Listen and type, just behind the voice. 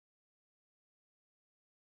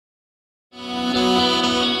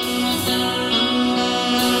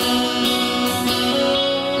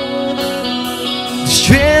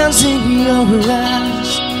your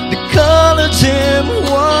eyes, the color gem,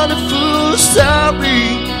 wonderful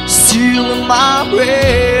story, still in my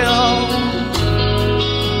brain.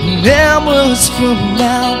 Emeralds from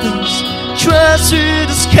mountains, trust through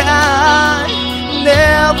the sky,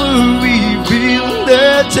 never reveal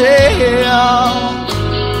the tale.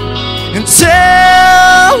 And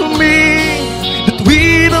tell me that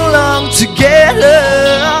we belong together,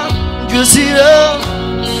 just it up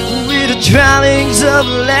with the drownings of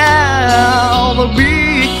love. I'll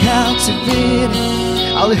be captivated,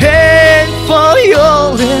 I'll hang for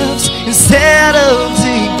your lips instead of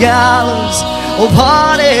the gallows of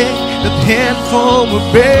heartache that hang from a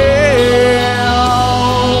bell.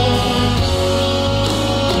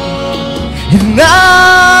 And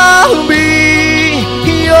I'll be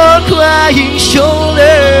your crying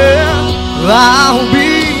shoulder, I'll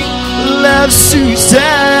be love's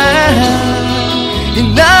Suzanne.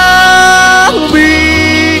 And I'll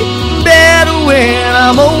be better when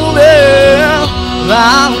I'm older,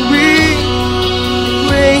 I'll be the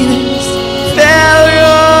greatest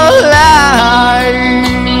failure alive.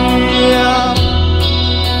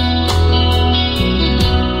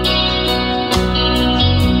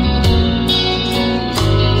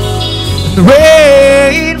 The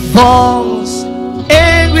rain falls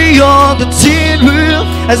angry on the tin roof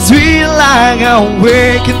as we lie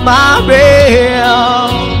awake in my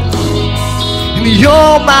bed. And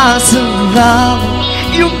you're my surrounding,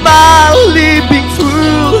 you're my living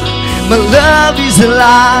through. My love is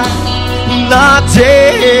alive, not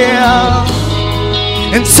dead.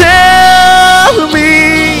 And tell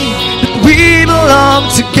me that we belong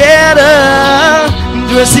together,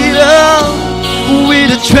 dress it up with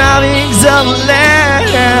the drownings of love.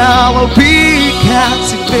 I'll be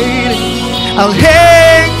captivated, I'll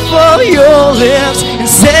hang for your lips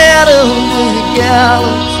instead of the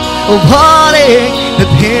gallows of heartache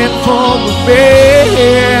that hang from the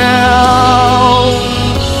bell.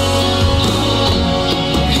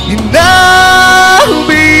 And I'll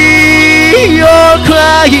be your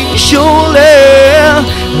crying shoulder,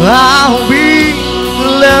 I'll be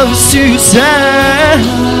love's Suzanne.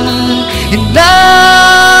 And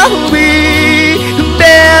I'll be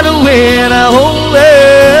better when I'm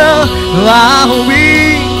older, I'll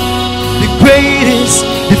be the greatest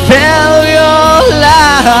failure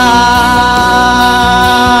alive.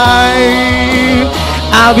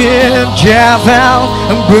 I've been jabbed out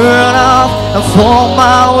and burned off and fought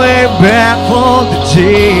my way back from the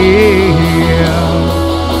dead.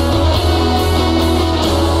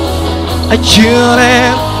 I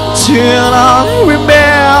couldn't turn on,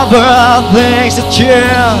 remember things that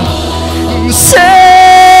you said.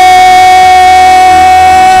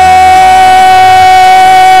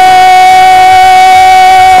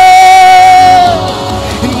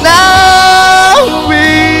 And I'll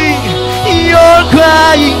be your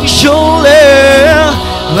crying shoulder,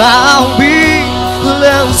 I'll be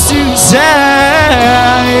love's Suzanne.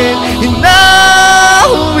 And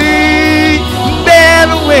I'll be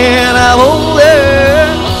better when I'm older,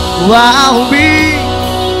 I'll be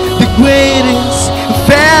the greatest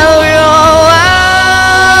failure.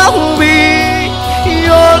 I'll be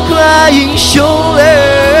your crying shoulder,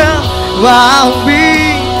 I'll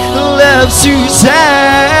be love's Suzanne.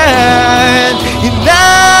 And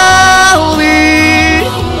I'll be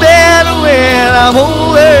better when I'm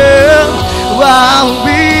older, I'll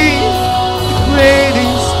be the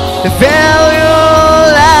greatest failure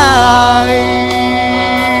alive.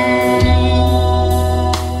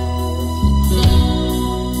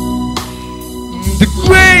 The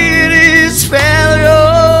greatest failure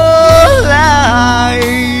alive.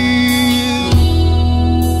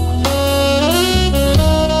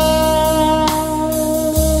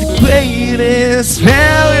 The greatest failure.